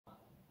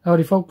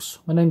Howdy folks,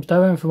 my name's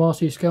Darren from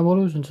RC Scale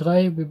Models, and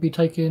today we'll be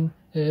taking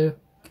a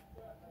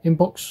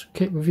inbox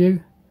kit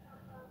review.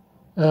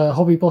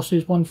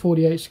 Hobbyboss's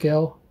 1/48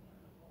 scale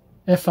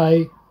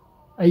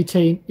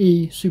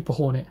A-18E Super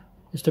Hornet.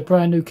 It's the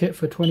brand new kit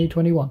for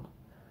 2021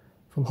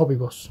 from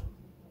Hobbyboss.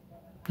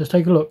 Let's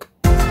take a look.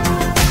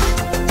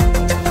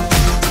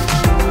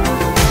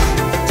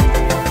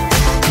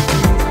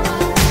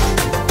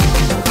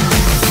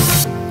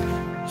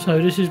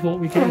 So this is what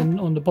we get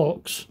on the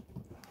box.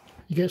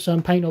 You get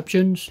some paint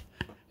options.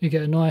 You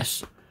get a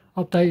nice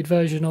updated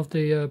version of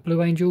the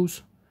Blue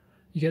Angels.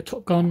 You get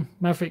Top Gun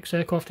Mavericks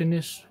aircraft in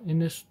this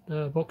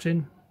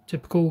boxing.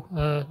 Typical.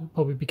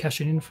 Probably be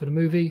cashing in for the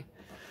movie.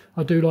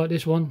 I do like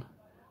this one,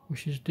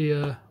 which is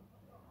the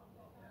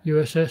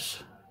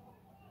USS.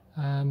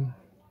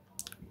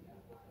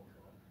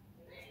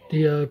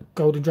 The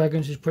Golden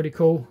Dragons is pretty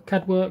cool.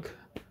 CAD work,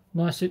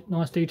 nice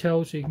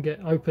details. So you can get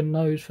open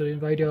nose for the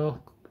radar,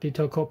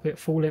 detailed cockpit,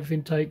 full length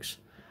intakes,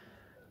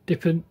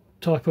 different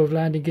type of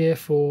landing gear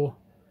for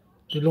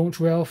the launch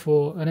rail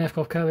for an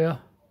aircraft carrier,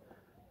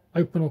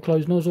 open or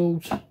closed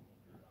nozzles,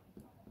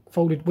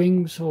 folded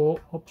wings or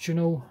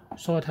optional,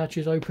 side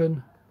hatches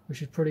open,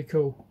 which is pretty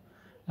cool.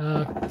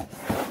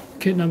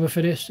 Kit number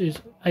for this is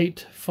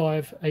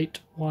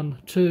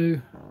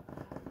 85812.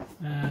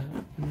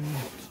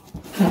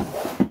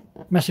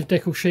 Massive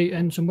decal sheet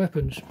and some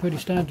weapons. Pretty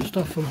standard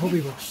stuff from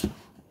Hobbyboss.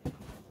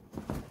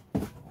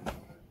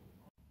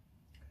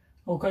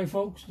 Okay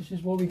folks, this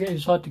is what we get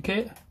inside the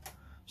kit.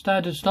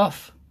 Standard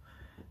stuff.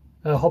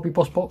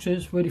 Hobbyboss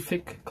boxes, really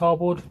thick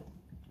cardboard,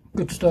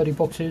 good sturdy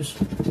boxes.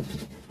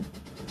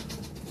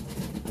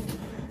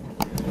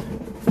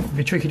 It'll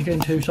be tricky to get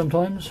into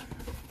sometimes.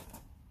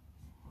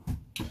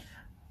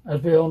 As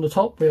we're on the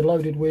top, we're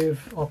loaded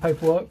with our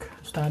paperwork,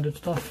 standard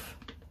stuff.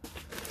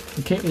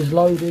 The kit is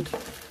loaded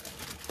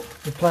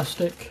with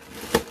plastic.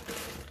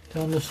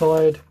 Down the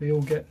side we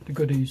all get the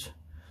goodies.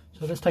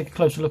 So let's take a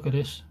closer look at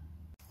this.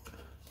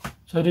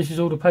 So this is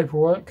all the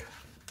paperwork.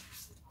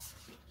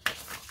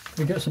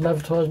 We get some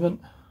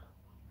advertisement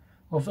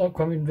of the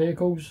upcoming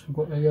vehicles. We've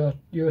got a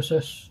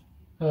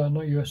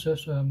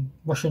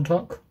Russian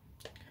truck,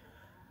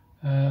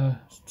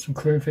 some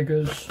crew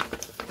figures.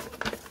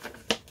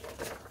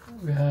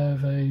 We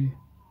have a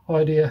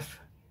IDF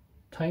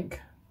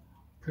tank,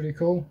 pretty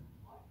cool.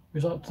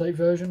 It's an up-to-date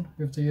version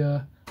with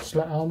the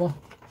slat armour.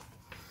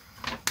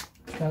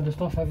 Standard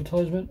stuff,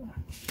 advertisement.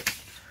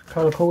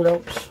 Colour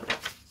callouts.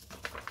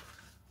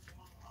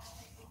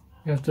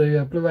 We have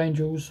the Blue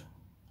Angels,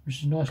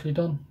 which is nicely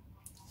done.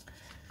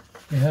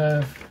 We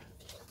have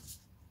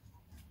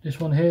this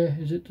one here.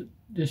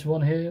 This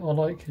one here I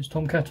like is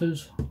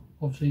Tomcatters,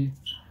 obviously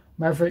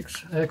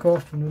Mavericks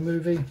aircraft from the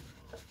movie.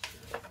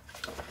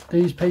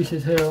 These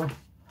pieces here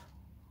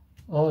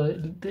are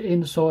the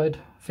inside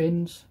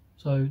fins,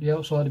 so the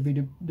outside would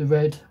be the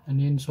red and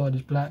the inside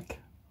is black,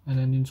 and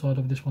then the inside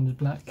of this one is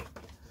black.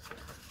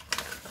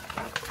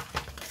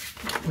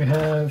 We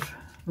have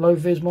low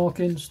vis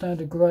markings,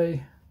 standard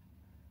grey.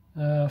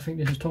 I think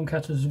this is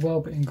Tomcatters as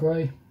well, but in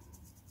grey.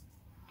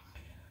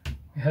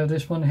 We have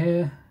this one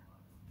here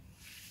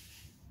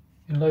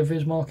in low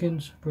vis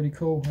markings, pretty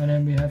cool. And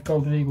then we have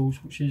Golden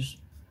Eagles, which is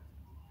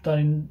done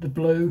in the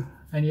blue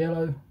and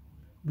yellow,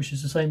 which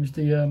is the same as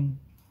the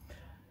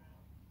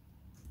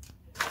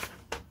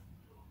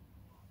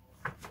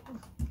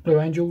Blue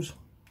Angels.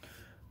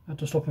 I have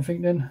to stop and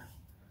think then.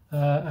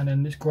 And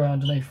then this grey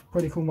underneath,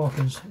 pretty cool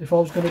markings. If I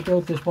was going to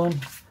build this one,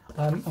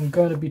 I'm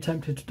going to be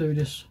tempted to do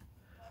this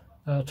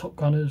Top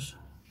Gunners,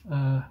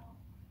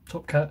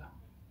 Top Cat.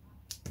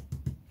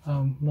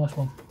 Nice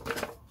one.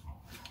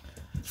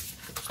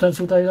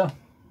 Stencil data,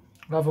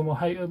 love them or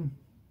hate them,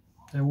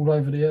 they're all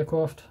over the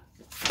aircraft.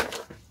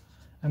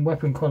 And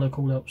weapon colour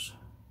callouts.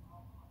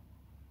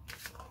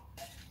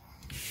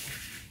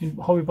 In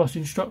Hobbyboss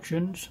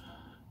instructions,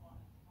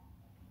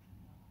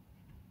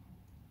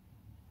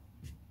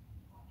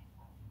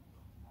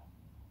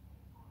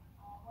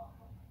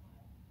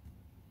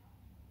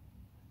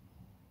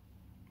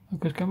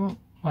 focus camera.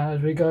 Right,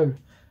 as we go.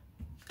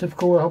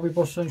 Typical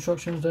Hobbyboss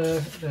instructions there,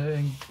 they're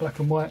in black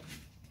and white.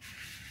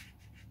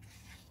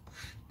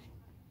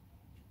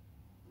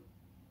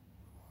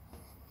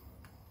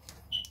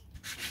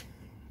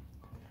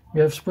 We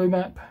have sprue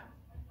map,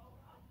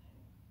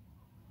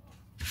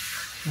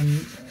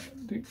 and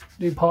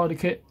the part of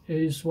the kit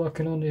is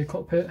working on the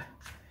cockpit.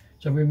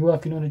 So we're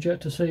working on a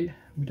jet to seat.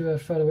 We do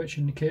have photo etch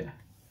in the kit.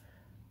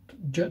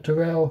 Jet to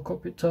rail,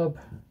 cockpit tub,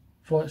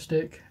 flight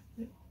stick,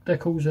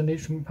 decals and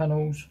instrument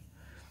panels,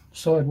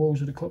 side walls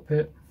of the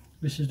cockpit.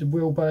 This is the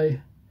wheel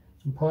bay,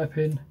 some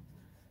piping.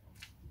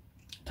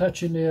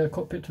 Attaching the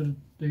cockpit to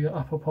the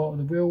upper part of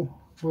the wheel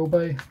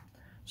bay,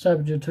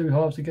 salvaging the two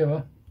halves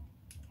together.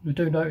 We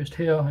do notice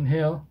here and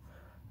here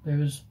there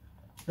is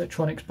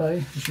electronics bay,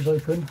 which is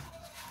open.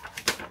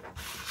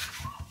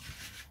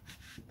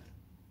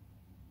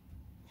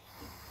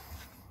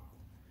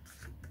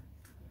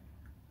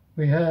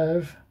 We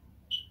have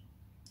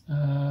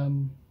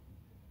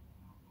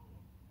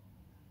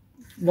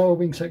lower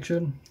wing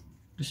section.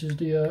 This is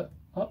the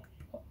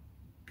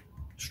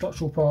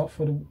structural part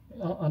for the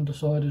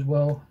underside as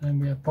well,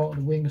 and we have part of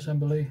the wing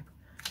assembly.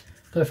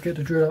 Don't forget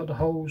to drill out the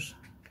holes.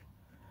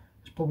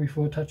 It's probably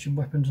for attaching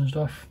weapons and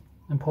stuff,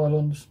 and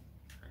pylons.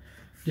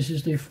 This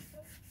is the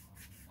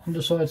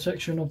underside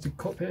section of the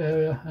cockpit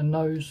area, and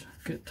nose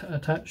get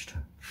attached.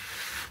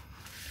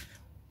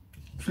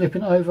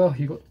 Flipping over,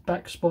 you've got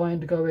back spine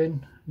to go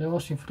in. They're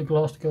asking for the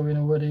glass to go in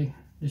already.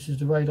 This is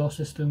the radar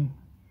system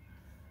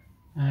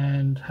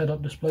and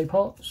head-up display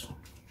parts.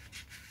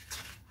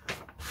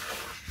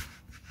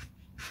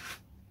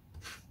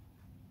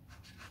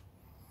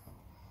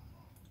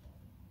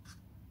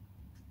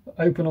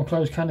 Open or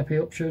close canopy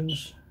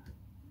options,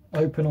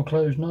 open or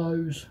close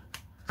nose,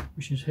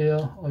 which is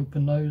here,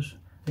 open nose.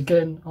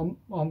 Again,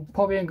 I'm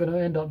probably ain't going to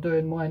end up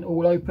doing mine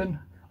all open.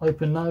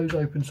 Open nose,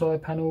 open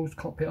side panels,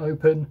 cockpit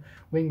open,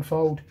 wing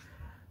fold,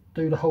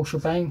 do the whole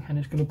shebang, and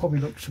it's going to probably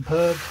look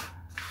superb.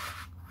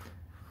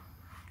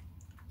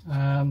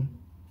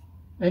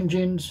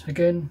 Engines,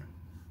 again,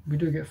 we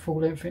do get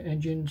full length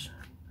engines.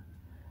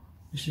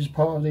 This is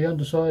part of the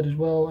underside as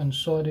well, and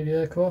side of the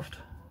aircraft.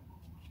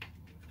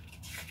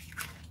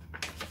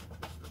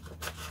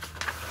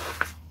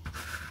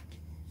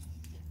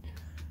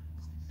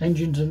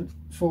 Engines and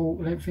full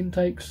length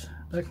intakes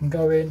that can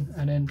go in,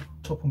 and then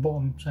top and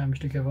bottom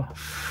sandwiched together.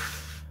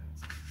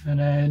 And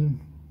then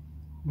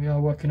we are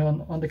working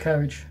on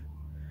undercarriage.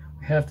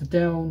 We have the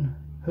down,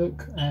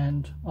 hook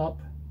and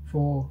up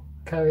for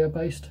carrier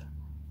based,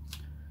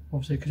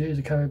 obviously because it is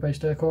a carrier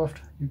based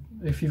aircraft.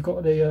 If you've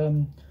got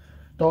the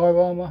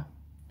diorama,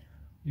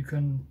 you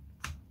can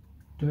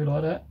do it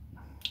like that.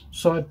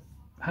 Side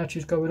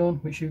hatches going on,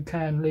 which you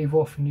can leave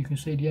off and you can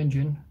see the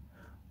engine.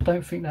 I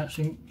don't think that's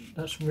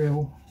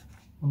real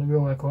on the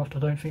real aircraft. I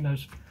don't think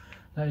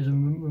that is a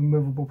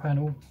removable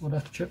panel. I'll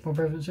have to check my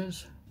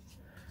references.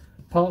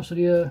 Parts of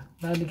the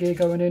landing gear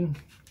going in,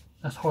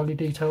 that's highly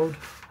detailed.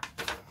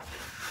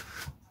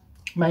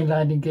 Main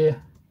landing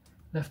gear,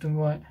 left and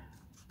right,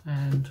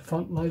 and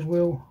front nose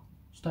wheel,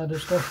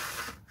 standard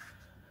stuff.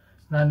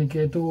 Landing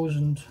gear doors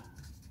and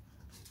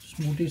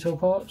small detail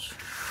parts.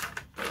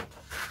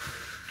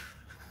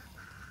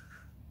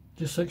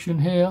 This section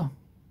here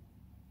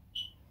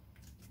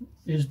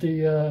is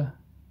the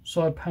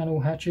side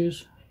panel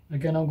hatches.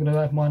 Again, I'm going to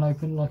have mine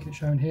open like it's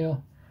shown here.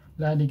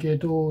 Landing gear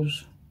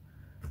doors,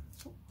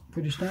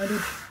 pretty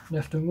standard,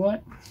 left and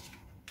right.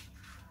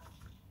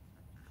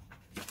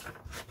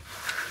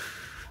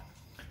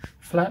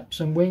 Flaps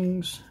and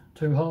wings,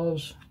 two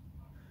halves,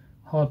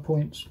 hard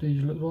points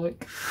these look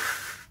like,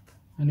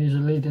 and these are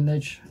leading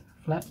edge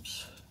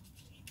flaps.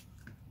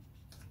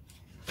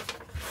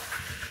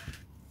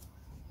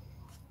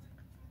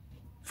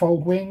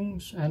 Fold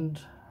wings and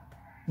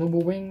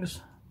normal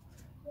wings.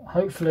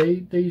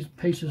 Hopefully these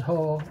pieces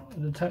are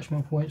the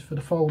attachment points for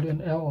the fold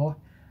and outer.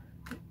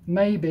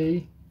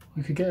 Maybe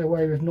you could get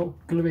away with not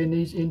gluing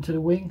these into the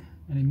wing,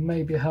 and it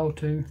may be how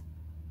to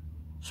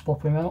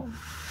swap them out.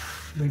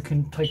 We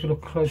can take a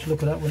close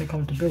look at that when it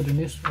comes to building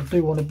this. I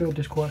do want to build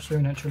this quite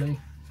soon actually.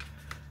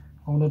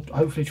 I want to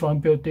hopefully try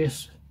and build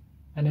this,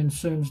 and then as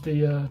soon as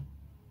the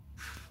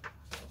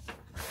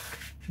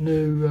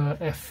new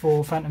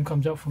F4 Phantom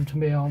comes out from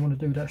Tamiya, I want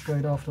to do that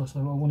straight after, so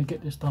I want to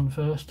get this done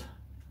first.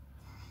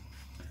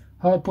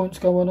 Hard points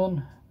going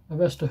on,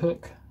 arrestor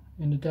hook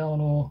in the down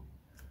or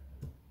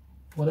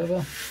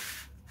whatever.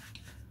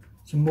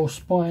 Some more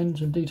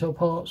spines and detail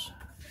parts.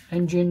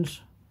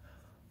 Engines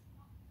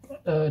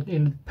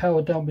in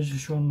powered down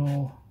position,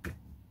 or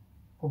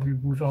probably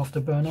with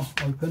afterburner,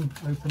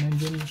 open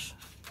engines.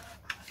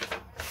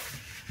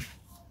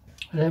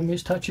 And then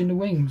it's touching the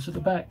wings at the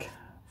back.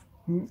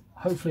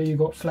 Hopefully you've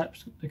got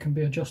flaps that can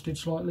be adjusted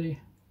slightly.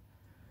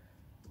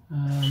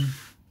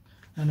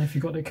 And if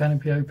you've got the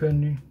canopy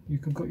open, you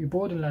can got your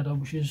boarding ladder,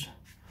 which is,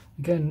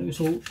 again,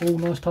 it's all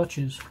nice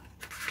touches.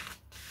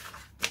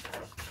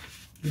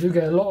 You do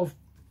get a lot of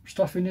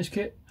stuff in this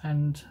kit,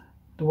 and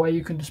the way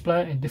you can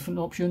display it in different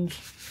options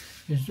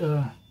is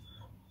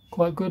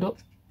quite good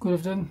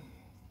of them.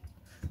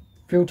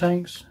 Fuel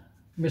tanks,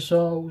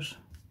 missiles,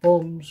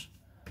 bombs.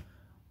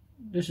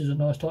 This is a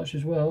nice touch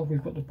as well.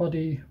 We've got the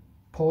buddy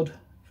pod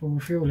for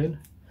refueling.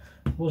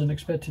 Wasn't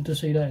expecting to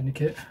see that in the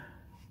kit,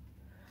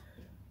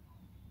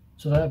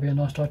 so that'd be a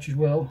nice touch as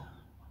well.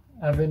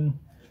 Having,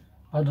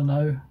 I don't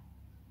know,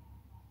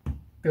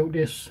 built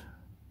this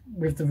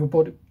with the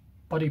robotic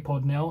buddy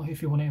pod now,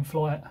 if you want it in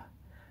flight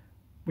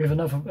with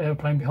another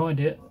airplane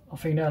behind it, I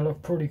think that'll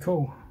look pretty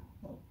cool.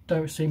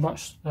 Don't see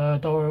much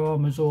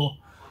dioramas or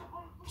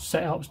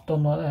setups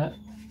done like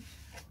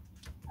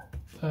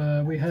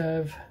that. We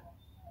have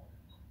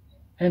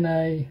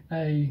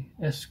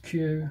NAASQ,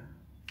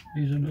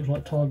 these are look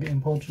like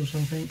targeting pods or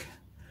something.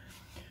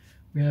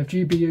 We have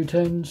GBU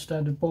 10s,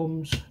 standard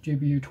bombs,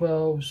 GBU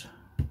 12s,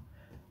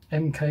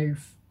 MK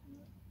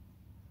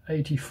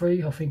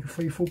 83, I think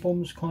free fall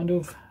bombs kind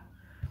of.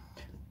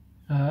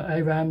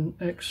 ARAM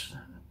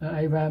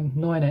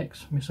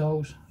 9X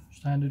missiles,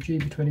 standard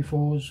GB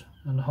 24s,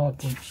 and the hard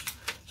points.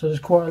 So there's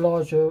quite a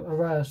large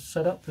array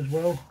set up as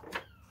well.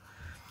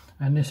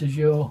 And this is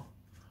your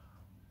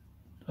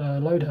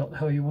loadout,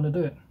 how you want to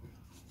do it.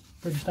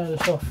 Pretty standard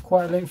stuff.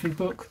 Quite a lengthy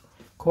book,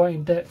 quite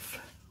in depth.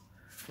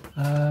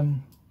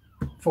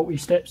 40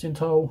 steps in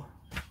total.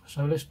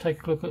 So let's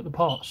take a look at the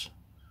parts.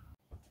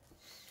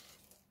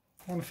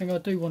 One thing I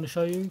do want to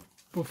show you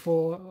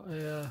before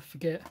I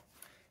forget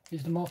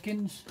is the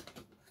markings.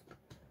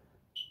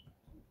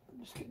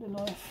 Let's get the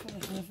knife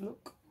and have a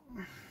look.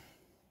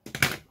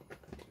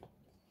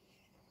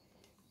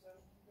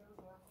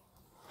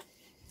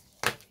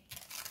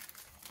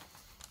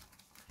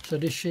 So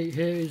this sheet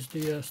here is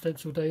the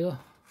stencil data.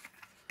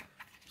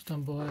 It's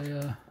done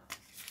by,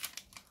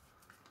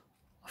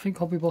 I think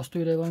Hobbyboss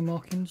do their own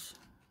markings.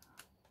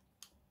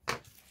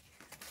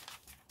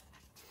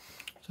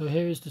 So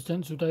here is the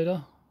stencil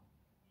data,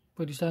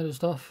 pretty standard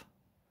stuff.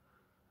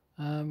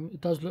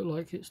 It does look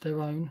like it's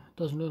their own,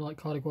 doesn't look like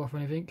cartograph or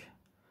anything.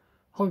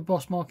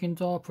 Hobbyboss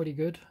markings are pretty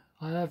good.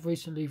 I have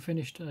recently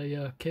finished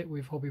a kit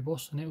with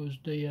Hobbyboss, and it was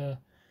the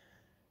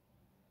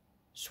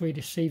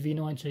Swedish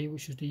CV90,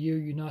 which is the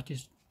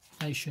United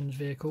Nations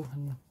vehicle,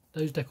 and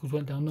those decals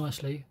went down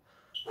nicely.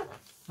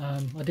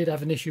 I did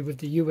have an issue with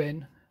the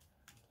UN,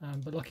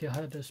 but lucky I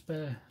had a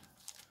spare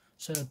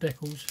set of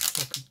decals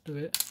so I could do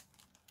it.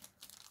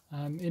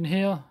 In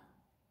here,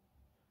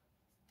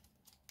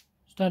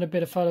 standard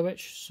bit of photo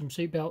etch, some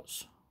seat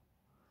belts.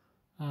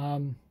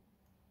 No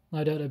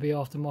doubt there'll be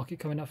aftermarket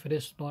coming up for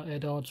this, like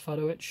Erdard's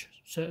photo etch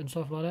set and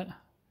stuff like that.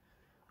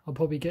 I'll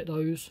probably get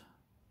those.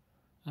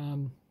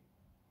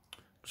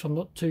 So I'm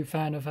not too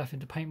fan of having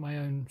to paint my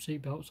own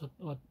seat belts.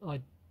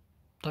 I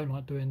don't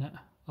like doing that.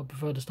 I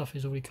prefer the stuff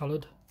is already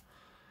coloured.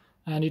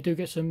 And you do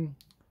get some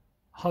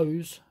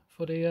hose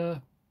for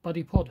the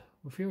buddy pod,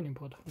 refuelling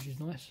pod, which is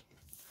nice.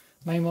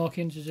 Main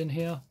markings is in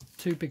here,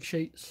 2 big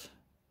sheets.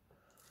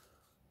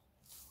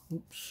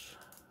 Oops.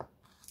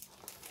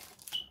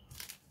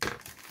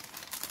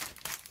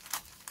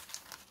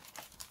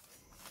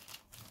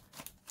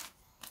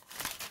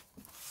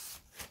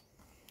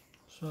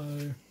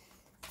 So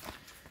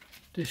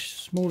this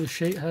smaller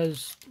sheet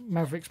has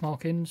Mavericks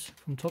markings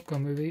from Top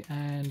Gun movie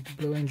and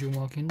Blue Angel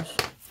markings.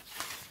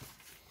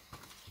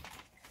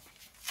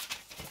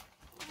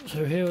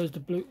 So here is the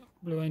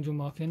Blue Angel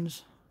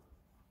markings.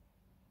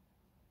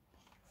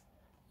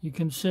 You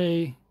can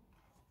see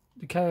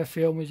the carrier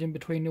film is in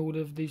between all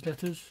of these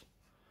letters,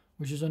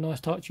 which is a nice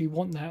touch. You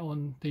want that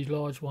on these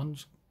large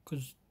ones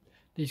because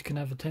these can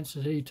have a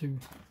tendency to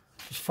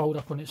just fold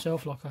up on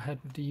itself like I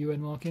had with the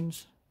UN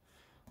markings.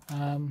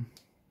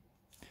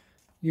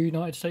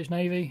 United States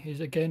Navy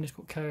is, again, it's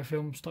got carrier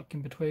film stuck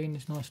in between.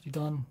 It's nicely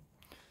done.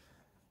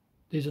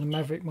 These are the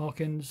Maverick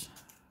markings.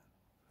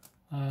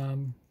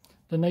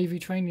 The Navy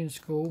Training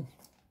School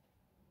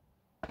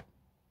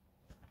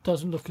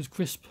doesn't look as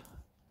crisp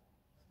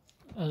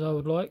as I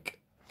would like,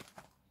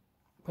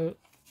 but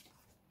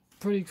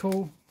pretty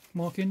cool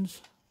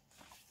markings.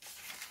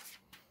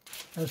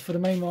 As for the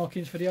main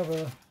markings for the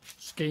other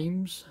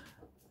schemes,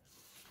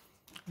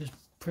 it's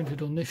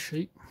printed on this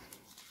sheet.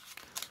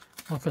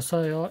 Like I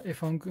say,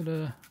 if I'm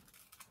gonna,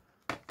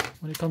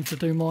 when it comes to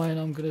do mine,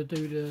 I'm gonna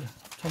do the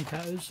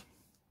Tomcatters,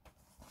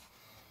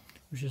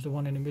 which is the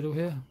one in the middle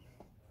here.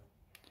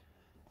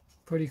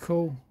 Pretty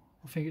cool.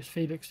 I think it's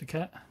Felix the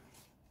cat,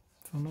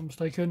 if I'm not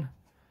mistaken.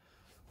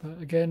 But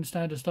again,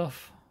 standard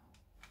stuff.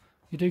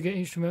 You do get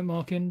instrument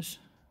markings,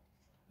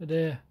 but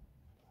they're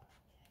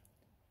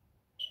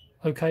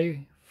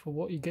okay for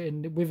what you get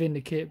within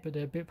the kit, but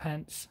they're a bit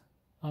pants.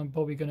 I'm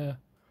probably gonna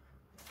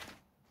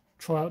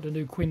try out the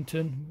new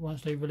Quinton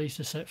once they release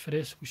a set for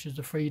this, which is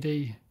the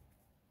 3D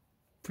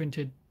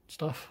printed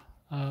stuff.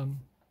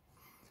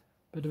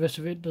 But the rest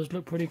of it does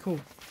look pretty cool.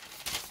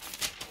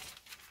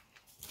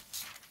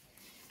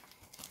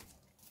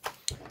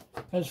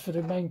 As for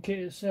the main kit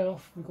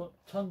itself, we've got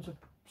tons of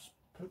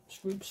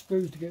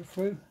sprues to get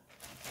through.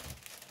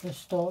 Let's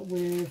start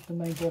with the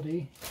main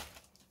body,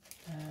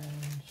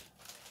 and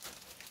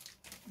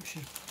which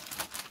is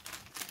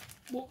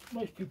what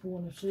most people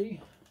want to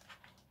see,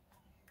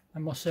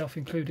 and myself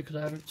included, because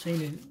I haven't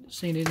seen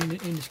it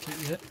in this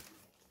kit yet.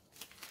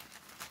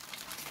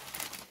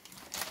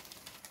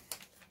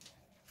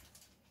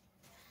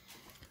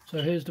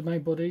 So here's the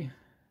main body,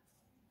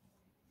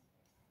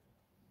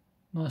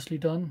 nicely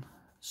done.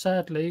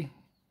 Sadly,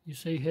 you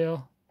see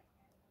here,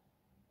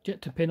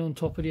 jet to pin on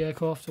top of the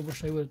aircraft. I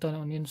wish they would have done it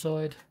on the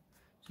inside,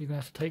 so you're going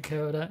to have to take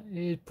care of that. It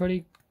is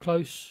pretty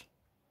close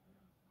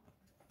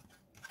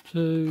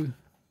to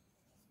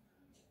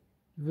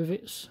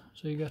rivets,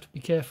 so you have to be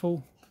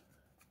careful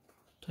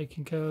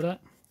taking care of that.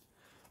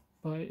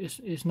 But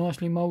it's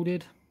nicely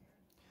moulded.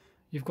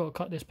 You've got to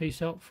cut this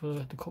piece out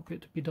for the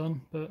cockpit to be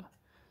done, but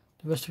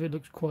the rest of it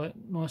looks quite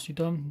nicely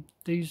done.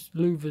 These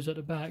louvers at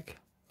the back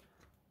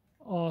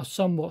are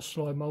somewhat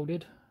slide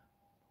moulded,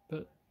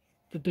 but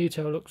the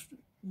detail looks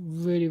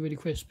really, really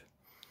crisp,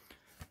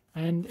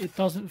 and it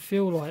doesn't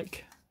feel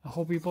like a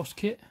Hobbyboss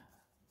kit,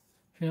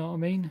 if you know what I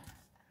mean.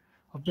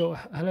 I've built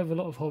a hell of a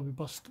lot of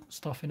Hobbyboss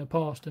stuff in the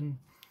past, and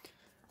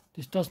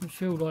this doesn't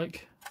feel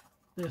like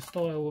their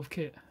style of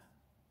kit.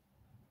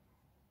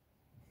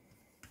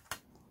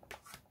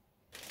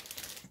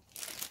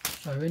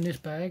 So in this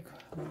bag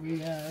we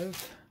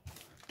have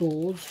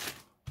doors,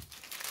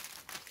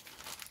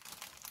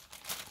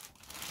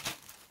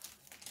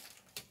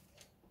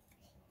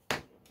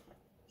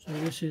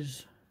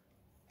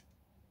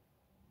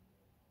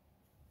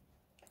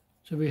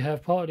 so we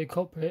have part of the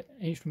cockpit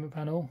instrument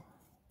panel.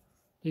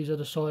 These are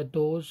the side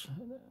doors,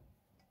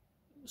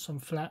 some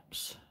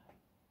flaps,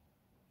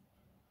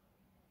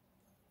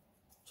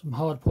 some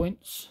hard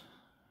points.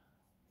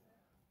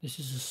 This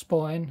is a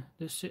spine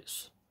that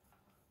sits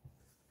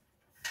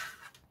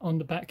on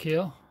the back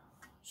here,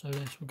 so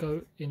this will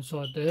go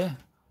inside there.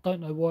 Don't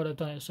know why they've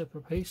done it a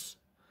separate piece,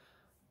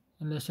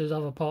 unless there's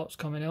other parts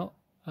coming out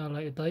at a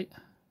later date.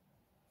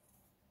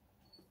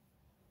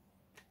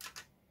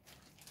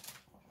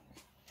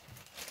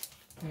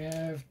 We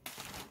have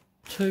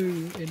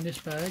two in this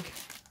bag.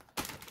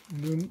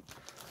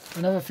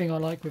 Another thing I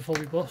like with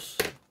Hobbyboss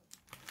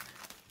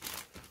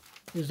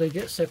is they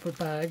get separate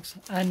bags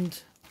and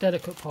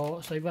delicate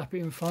parts. They wrap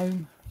it in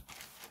foam.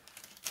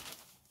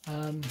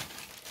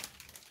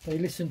 They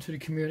listen to the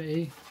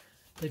community.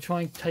 They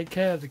try and take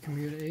care of the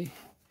community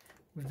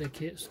with their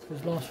kits,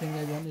 because the last thing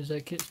they want is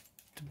their kits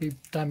to be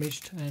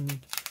damaged and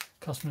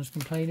customers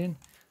complaining.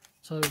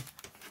 So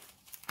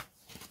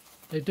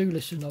they do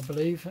listen, I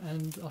believe,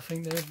 and I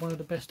think they're one of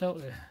the best out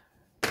there.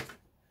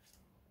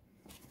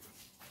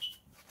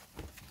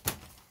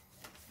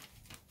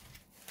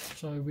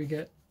 So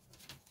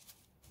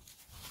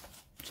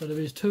there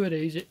is two of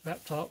these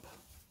wrapped up.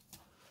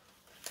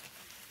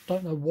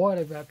 Don't know why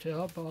they wrapped it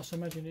up, but I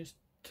imagine it's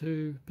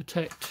to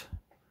protect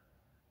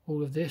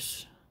all of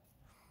this.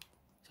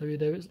 So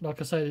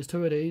like I say, there's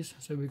two of these.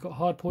 So we've got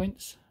hard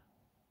points.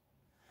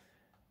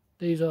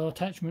 These are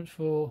attachments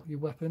for your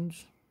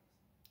weapons.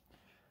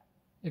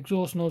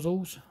 Exhaust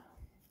nozzles.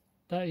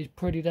 That is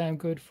pretty damn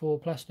good for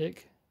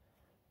plastic.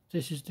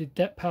 This is the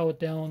depth powered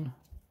down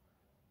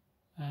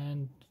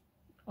and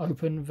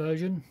open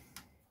version.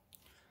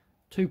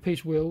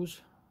 Two-piece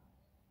wheels.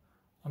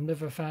 I'm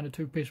never a fan of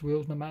two-piece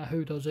wheels, no matter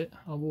who does it.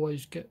 I'll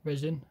always get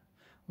resin,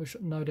 which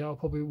no doubt I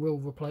probably will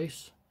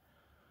replace.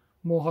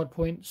 More hard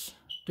points.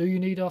 Do you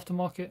need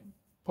aftermarket?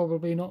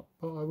 Probably not,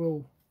 but I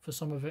will for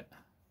some of it.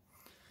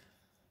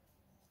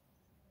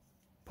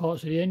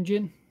 Parts of the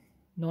engine,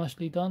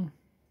 nicely done.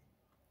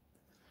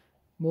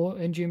 More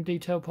engine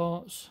detail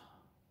parts.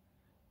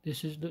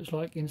 This looks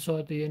like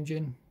inside the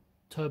engine,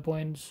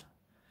 turbines,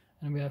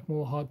 and we have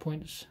more hard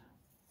points.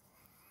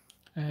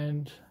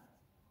 And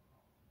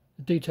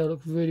the detail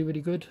looks really,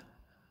 really good.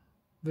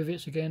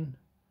 Rivets again.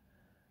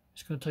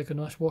 It's going to take a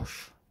nice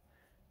wash.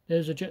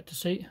 There's a ejector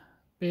seat.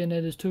 Being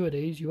there's two of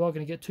these, you are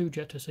going to get two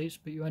ejector seats,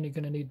 but you're only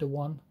going to need the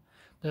one.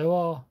 There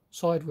are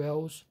side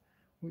rails,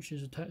 which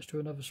is attached to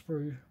another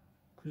sprue,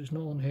 because it's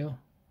not on here.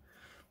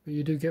 But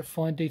you do get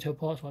fine detail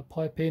parts like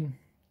piping,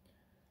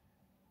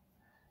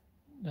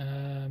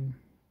 and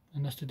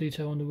that's the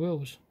detail on the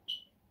wheels.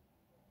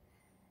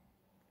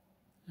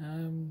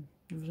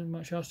 There isn't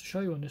much else to show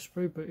you on this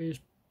sprue, but it is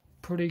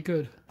pretty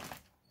good.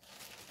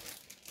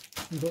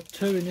 We've got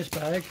two in this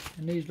bag,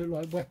 and these look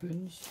like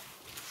weapons.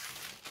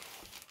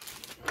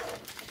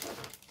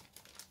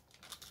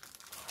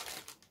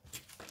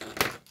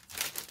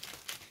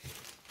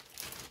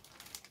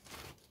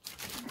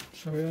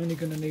 So we're only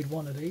going to need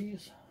one of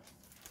these.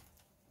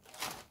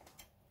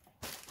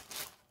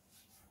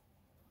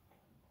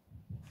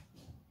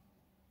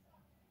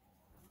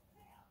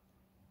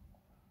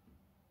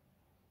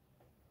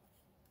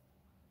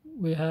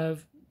 We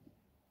have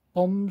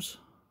bombs.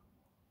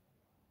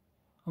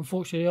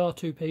 Unfortunately, they are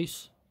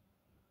two-piece.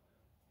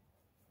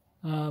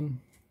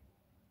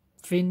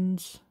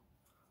 Fins,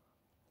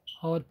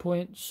 hard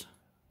points,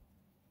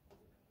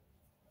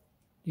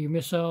 new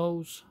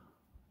missiles,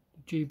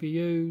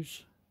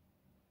 GBUs,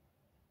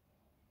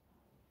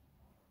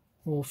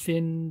 more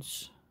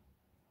fins,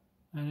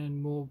 and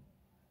then more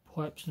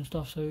pipes and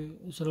stuff. So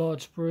it's a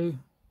large sprue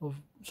of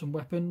some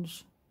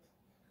weapons.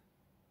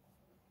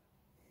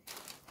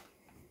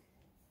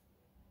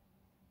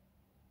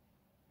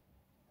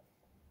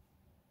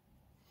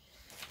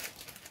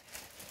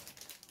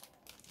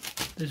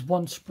 There's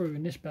one sprue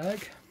in this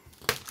bag.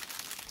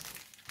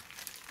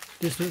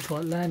 This looks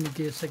like landing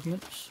gear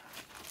segments.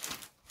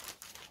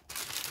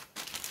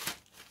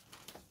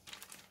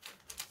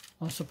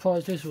 I'm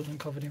surprised this wasn't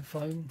covered in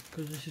foam,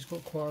 because this has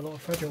got quite a lot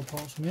of fragile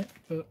parts in it,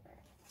 but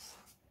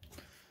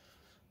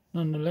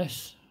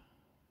nonetheless.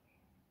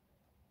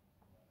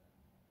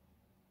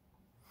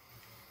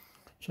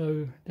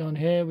 So down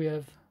here we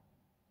have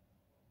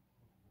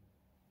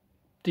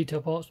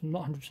detail parts. I'm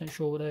not 100%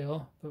 sure what they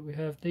are, but we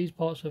have these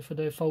parts are for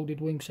their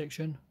folded wing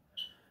section.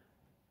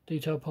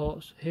 Detail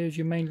parts. Here's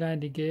your main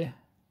landing gear.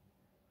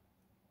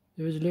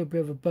 There is a little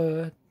bit of a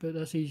burr, but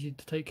that's easy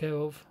to take care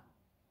of.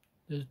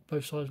 There's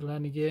both sides of the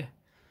landing gear.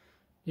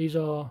 These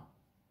are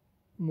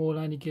more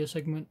landing gear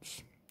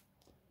segments,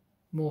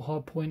 more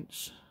hard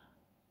points.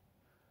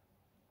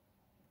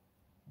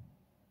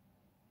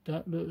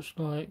 That looks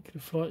like the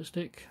flight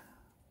stick.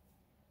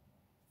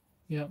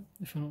 Yeah,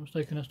 if I'm not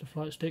mistaken, that's the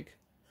flight stick.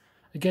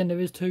 Again, there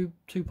is two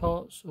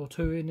parts, or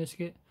two in this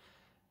kit.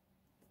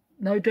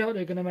 no doubt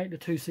they're going to make the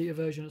two-seater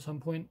version at some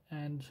point,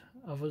 and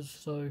others,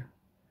 so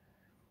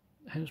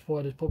hence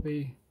why there's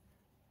probably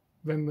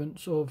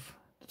remnants of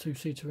the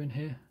two-seater in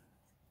here.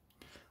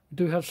 We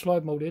do have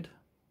slide moulded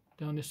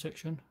down this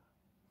section,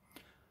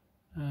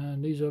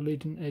 and these are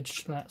leading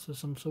edge slats of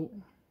some sort.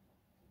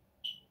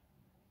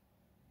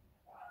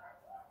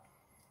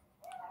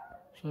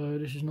 So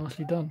this is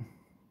nicely done.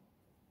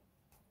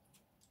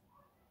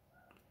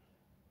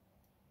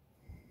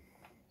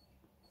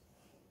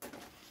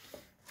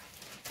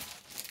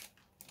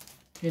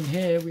 In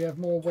here we have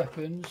more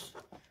weapons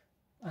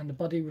and the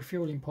buddy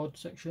refueling pod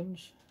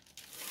sections,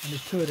 and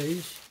there's two of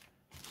these.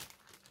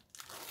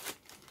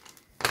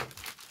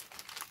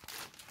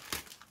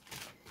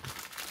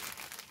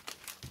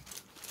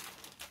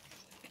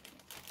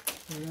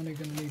 So we're only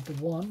going to need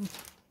the one.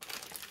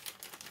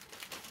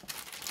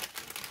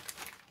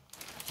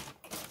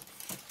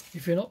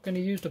 If you're not going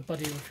to use the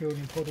buddy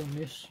refueling pod on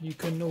this, you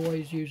can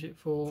always use it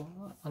for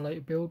a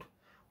later build,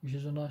 which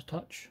is a nice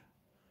touch.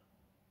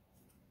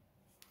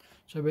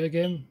 So we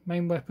again,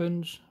 main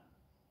weapons,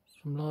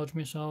 some large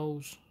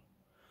missiles,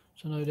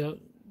 so no doubt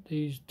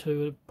these two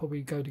will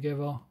probably go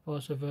together,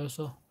 vice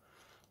versa.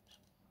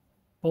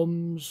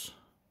 Bombs,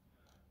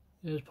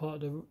 there's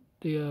part of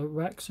the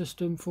rack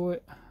system for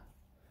it.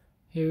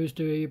 Here is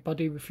the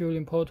buddy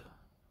refueling pod,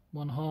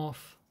 1/2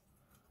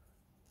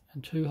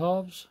 and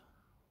 2/2.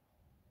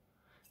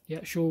 The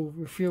actual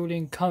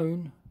refueling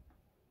cone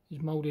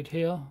is moulded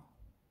here,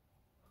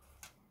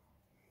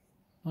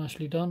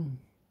 nicely done.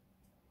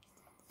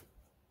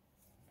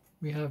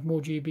 We have more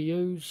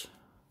GBUs,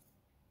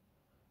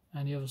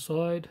 and the other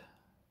side.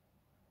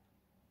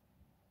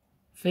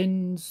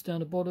 Fins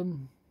down the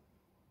bottom.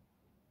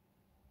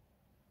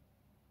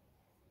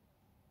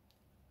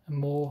 And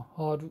more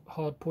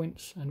hard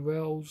points and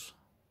rails.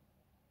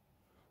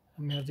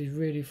 And we have these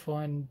really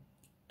fine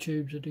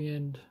tubes at the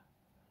end.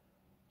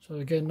 So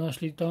again,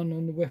 nicely done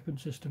on the weapon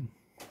system.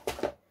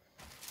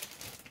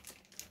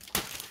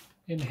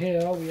 In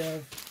here we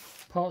have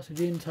parts of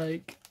the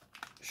intake,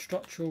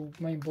 structural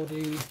main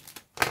body,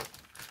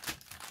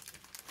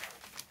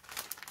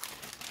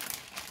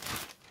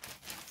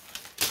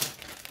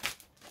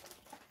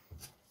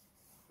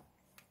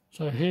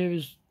 so here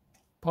is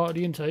part of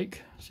the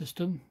intake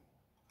system,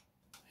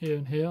 here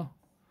and here.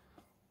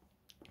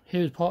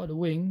 Here is part of the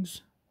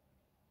wings,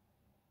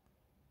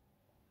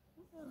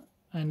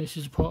 and this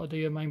is part of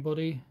the main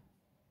body.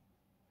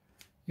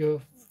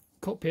 Your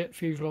cockpit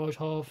fuselage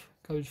half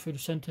goes through the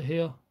centre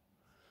here,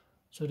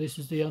 so this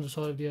is the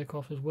underside of the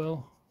aircraft as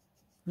well.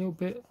 A little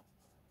bit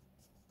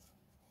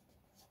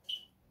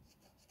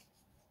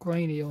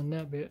grainy on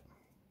that bit.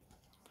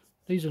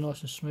 These are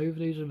nice and smooth.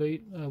 These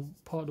are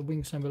part of the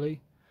wing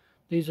assembly.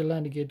 These are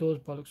landing gear doors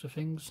by the looks of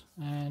things,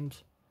 and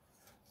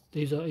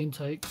these are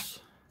intakes.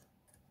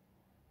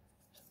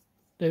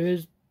 There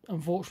is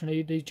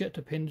unfortunately these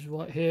ejector pins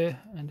right here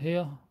and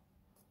here.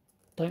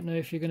 Don't know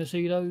if you're going to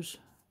see those,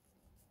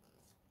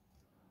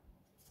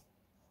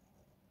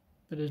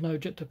 but there's no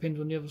ejector pins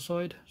on the other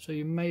side, so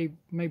you may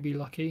be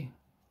lucky.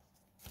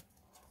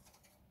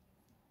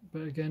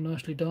 But again,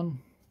 nicely done.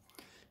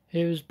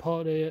 Here is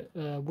part of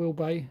the wheel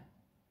bay.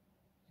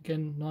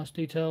 Again, nice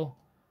detail.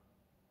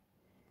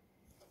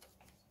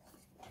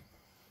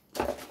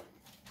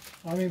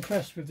 I'm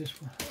impressed with this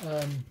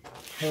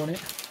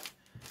Hornet.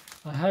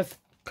 I have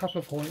a couple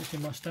of Hornets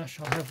in my stash.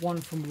 I have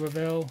one from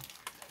Revell,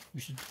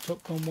 which is the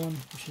Top Gun one,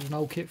 which is an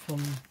old kit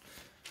from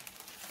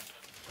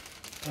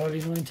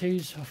early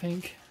 90s, I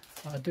think.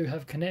 I do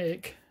have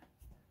Kinetic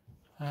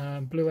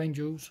Blue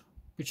Angels,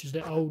 which is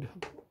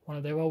one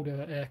of their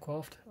older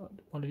aircraft,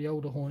 one of the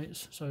older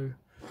Hornets. So,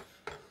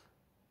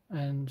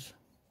 and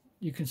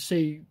you can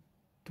see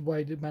the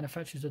way the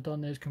manufacturers have done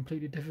there is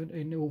completely different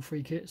in all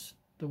three kits,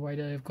 the way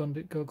they have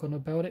gone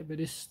about it. But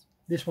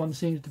this one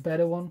seems the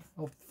better one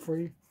of the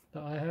three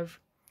that I have,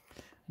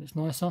 and it's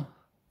nicer.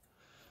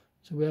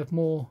 So we have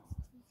more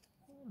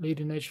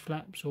leading edge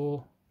flaps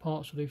or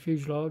parts of the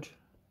fuselage.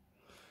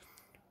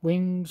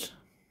 Wings.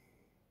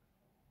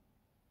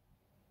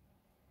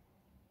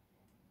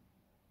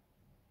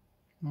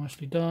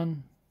 Nicely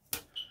done.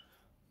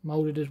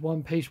 Moulded as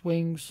one piece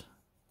wings,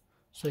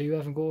 so you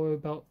haven't got to worry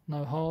about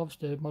no halves,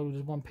 they're moulded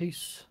as one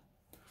piece.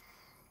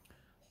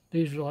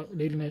 These are like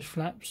leading edge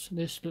flaps.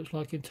 This looks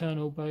like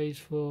internal bays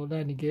for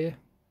landing gear.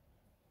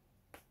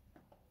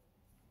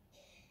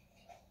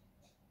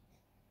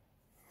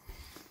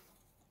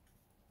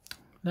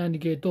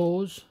 Landing gear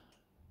doors.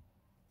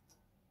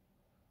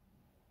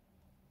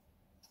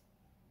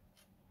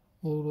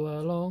 All the way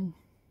along.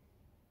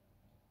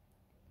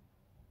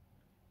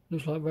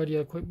 Looks like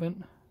radio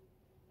equipment.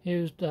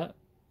 Here's that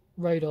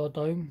radar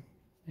dome.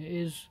 It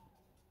is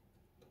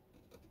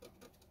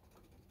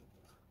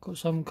got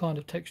some kind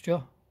of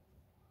texture.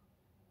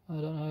 I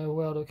don't know how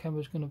well the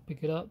camera's going to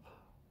pick it up.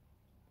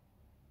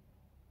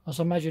 I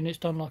imagine it's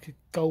done like a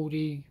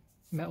goldy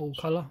metal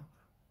colour.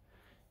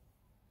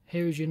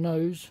 Here is your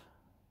nose.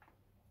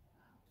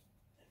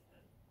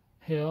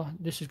 Here,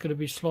 this is going to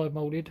be slide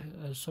moulded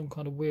as some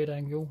kind of weird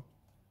angle.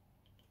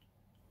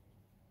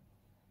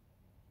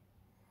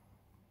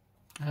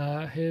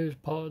 Here's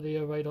part of the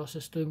radar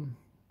system,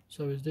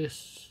 so is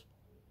this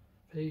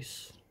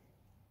piece.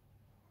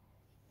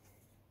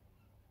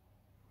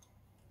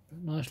 But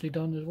nicely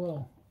done as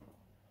well.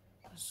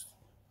 There's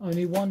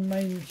only one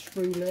main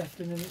sprue left,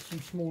 and then it's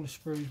some smaller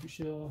sprues which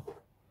are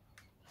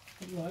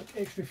like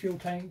extra fuel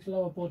tanks,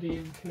 lower body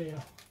and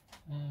clear.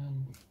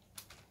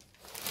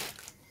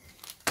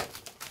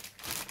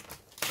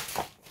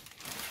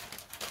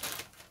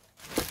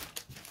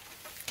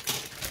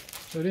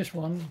 So this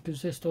one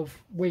consists of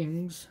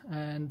wings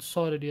and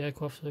side of the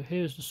aircraft. So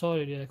here's the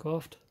side of the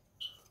aircraft.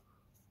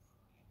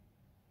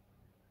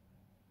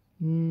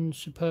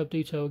 Superb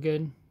detail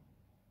again.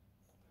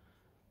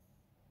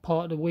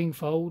 Part of the wing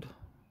fold,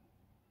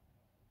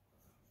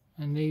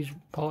 and these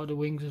part of the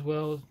wings as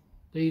well.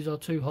 These are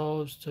two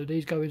halves, so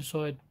these go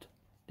inside.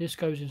 This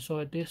goes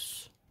inside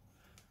this.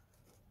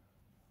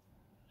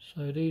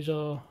 So these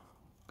are,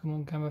 come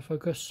on camera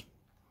focus.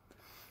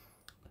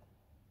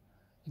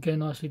 Again,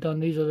 nicely done.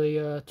 These are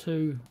the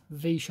two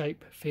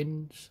V-shape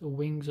fins or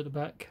wings at the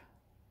back.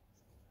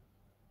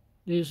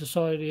 Here's the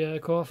side of the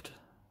aircraft,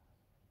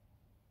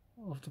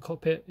 of the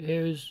cockpit.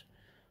 Here is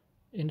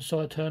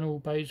inside terminal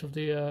bays of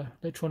the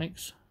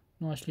electronics.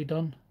 Nicely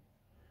done.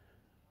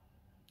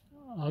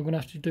 I'm going to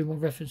have to do more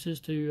references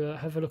to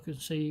have a look and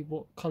see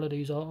what colour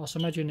these are. I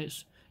imagine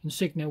it's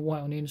insignia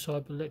white on the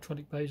inside, but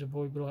electronic bays are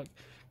probably like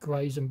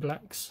greys and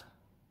blacks.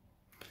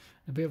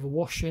 A bit of a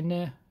wash in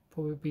there,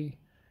 probably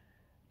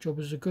job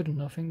as a good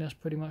one. I think that's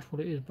pretty much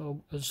what it is, but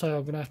as I say,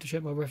 I'm going to have to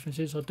check my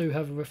references. I do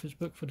have a reference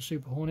book for the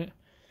Super Hornet,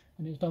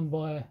 and it's done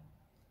by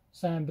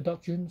Sam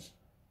Productions.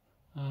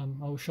 I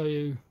will show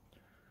you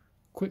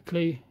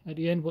quickly at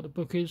the end what the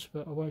book is,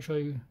 but I won't show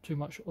you too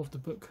much of the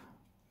book.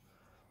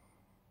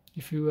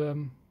 If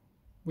you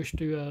wish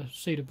to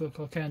see the book,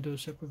 I can do a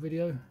separate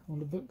video on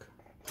the book.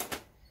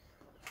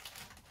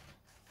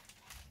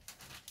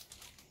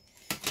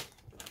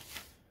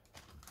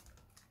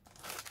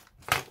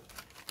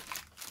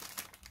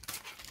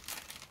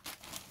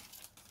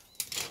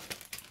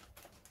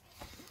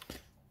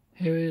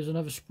 Here is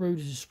another sprue.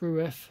 This is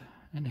sprue F,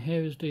 and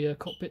here is the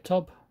cockpit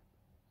tub.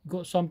 You've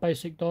got some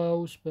basic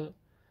dials, but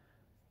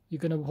you're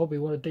going to probably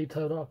want to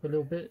detail that up a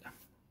little bit,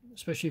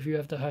 especially if you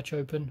have the hatch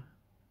open,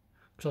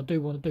 because I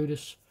do want to do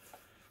this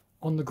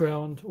on the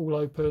ground, all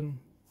open.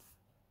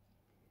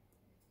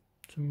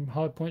 Some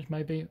hard points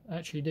maybe.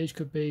 Actually, these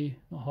could be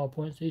not hard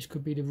points. These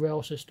could be the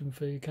rail system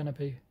for your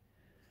canopy.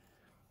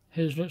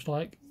 Here's looks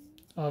like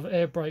either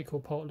air brake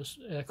or part of this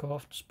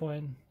aircraft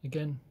spine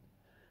again.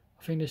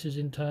 I think this is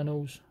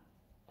internals.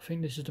 I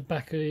think this is the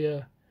back of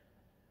the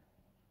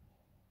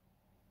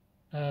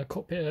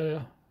cockpit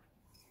area.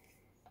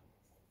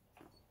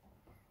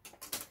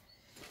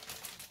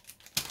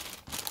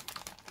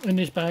 In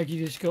this bag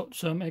you just got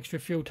some extra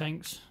fuel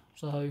tanks,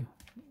 so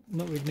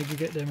not really need to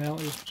get them out.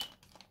 There's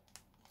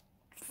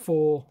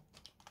 4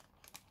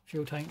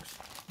 fuel tanks,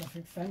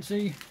 nothing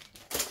fancy.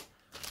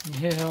 And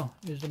here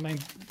is the main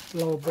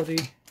lower body,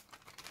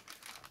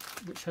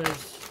 which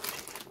has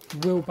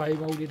wheel bay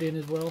moulded in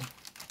as well.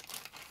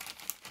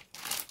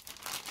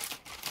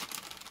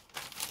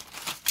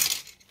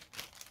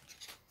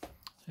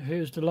 So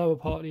here's the lower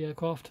part of the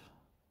aircraft.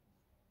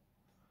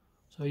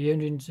 So the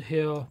engine's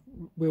here,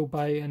 wheel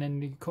bay, and then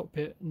the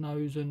cockpit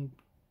nose and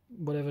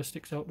whatever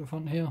sticks out the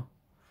front here.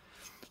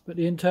 But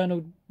the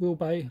internal wheel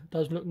bay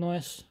does look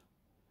nice.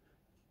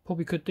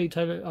 Probably could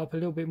detail it up a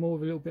little bit more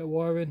with a little bit of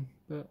wiring,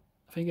 but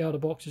I think out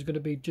of the box is going to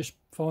be just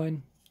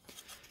fine.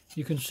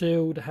 You can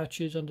seal the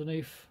hatches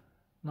underneath,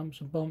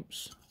 lumps and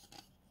bumps.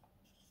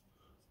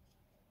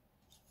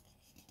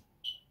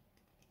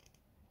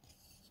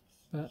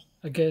 But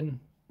again,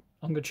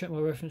 I'm going to check my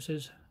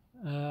references.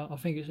 I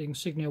think it's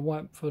insignia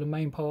white for the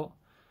main part.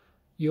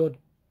 The odd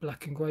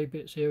black and grey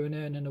bits here and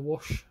there, and then a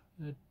wash.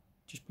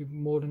 Just be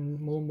more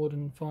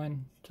than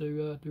fine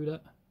to do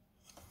that.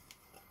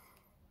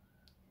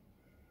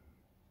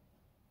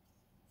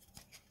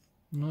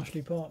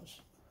 Nicely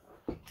parts.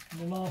 And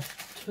the last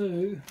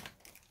two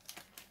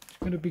is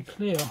going to be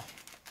clear.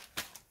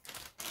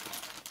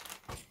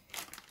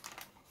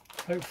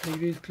 Hopefully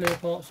these clear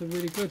parts are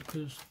really good,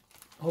 because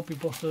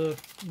Hobbyboss are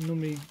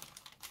normally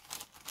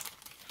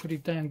pretty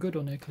damn good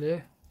on their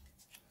clear.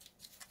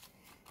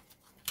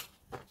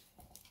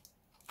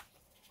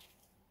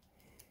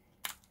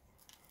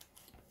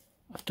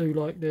 I do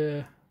like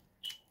their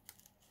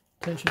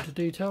attention to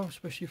detail,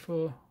 especially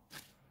for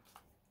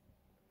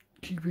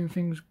keeping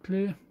things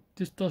clear.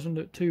 This doesn't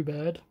look too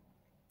bad.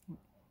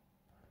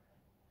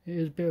 It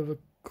is a bit of a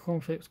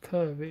complex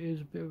curve. It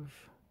is a bit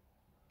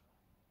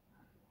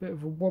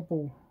of a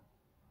wobble,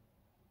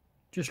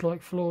 just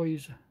like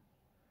Floyd's.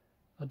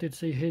 I did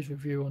see his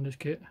review on this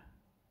kit,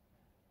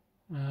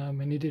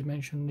 and he did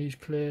mention these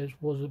clears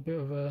was a bit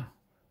of a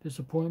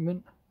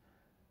disappointment.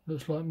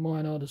 Looks like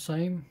mine are the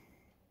same.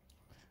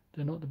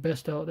 They're not the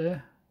best out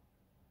there.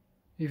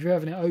 If you're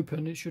having it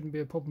open, it shouldn't be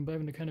a problem, but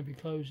having the canopy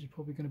closed is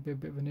probably going to be a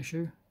bit of an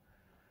issue.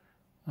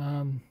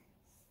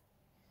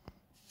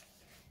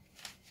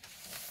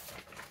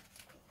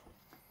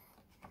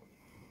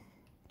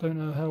 Don't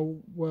know how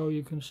well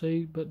you can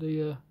see, but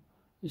the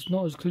it's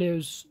not as clear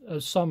as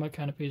some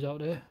canopies out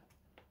there.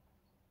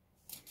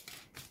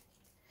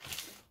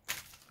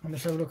 And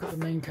let's have a look at the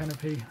main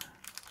canopy.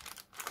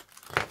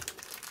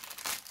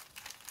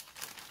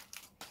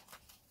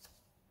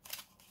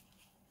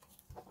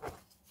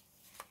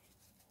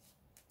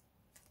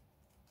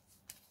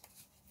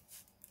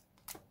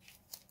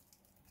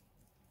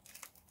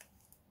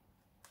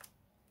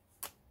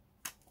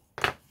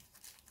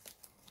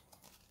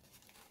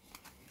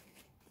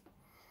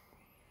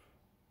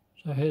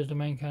 So here's the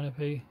main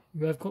canopy.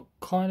 You have got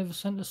kind of a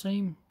centre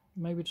seam,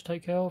 maybe to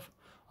take care of.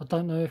 I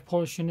don't know if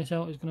polishing this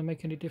out is going to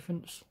make any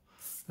difference,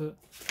 but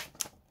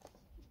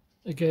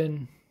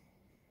again,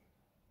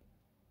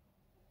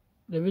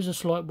 there is a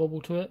slight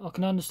wobble to it. I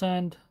can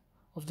understand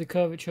of the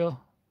curvature,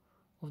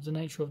 of the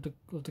nature of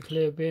the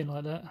clear being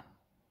like that.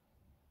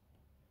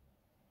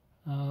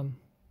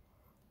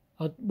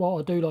 What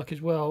I do like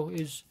as well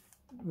is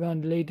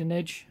around the leading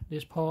edge.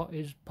 This part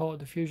is part of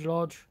the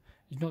fuselage.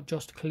 It's not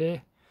just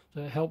clear.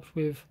 So it helps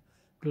with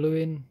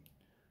gluing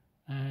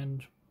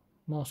and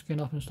masking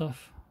up and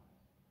stuff.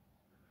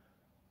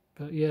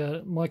 But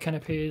yeah, my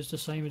canopy is the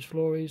same as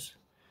Flory's.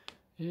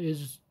 It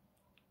is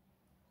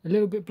a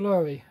little bit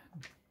blurry,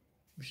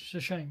 which is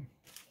a shame.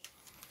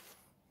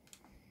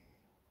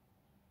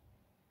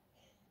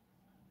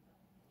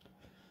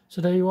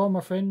 So there you are, my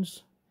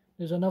friends.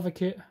 There's another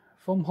kit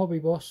from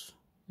Hobbyboss.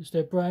 It's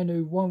their brand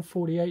new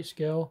 1/48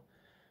 scale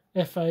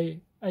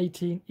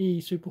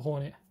A-18E Super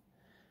Hornet.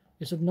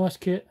 It's a nice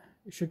kit.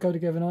 It should go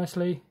together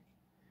nicely.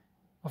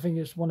 I think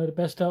it's one of the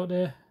best out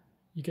there.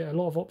 You get a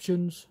lot of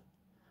options.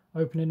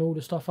 Opening all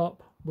the stuff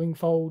up. Wing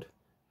fold.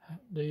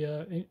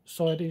 The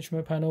side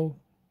instrument panel.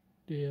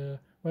 The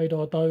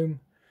radar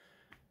dome.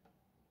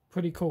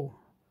 Pretty cool.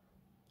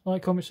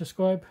 Like, comment,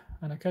 subscribe.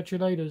 And I'll catch you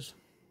later.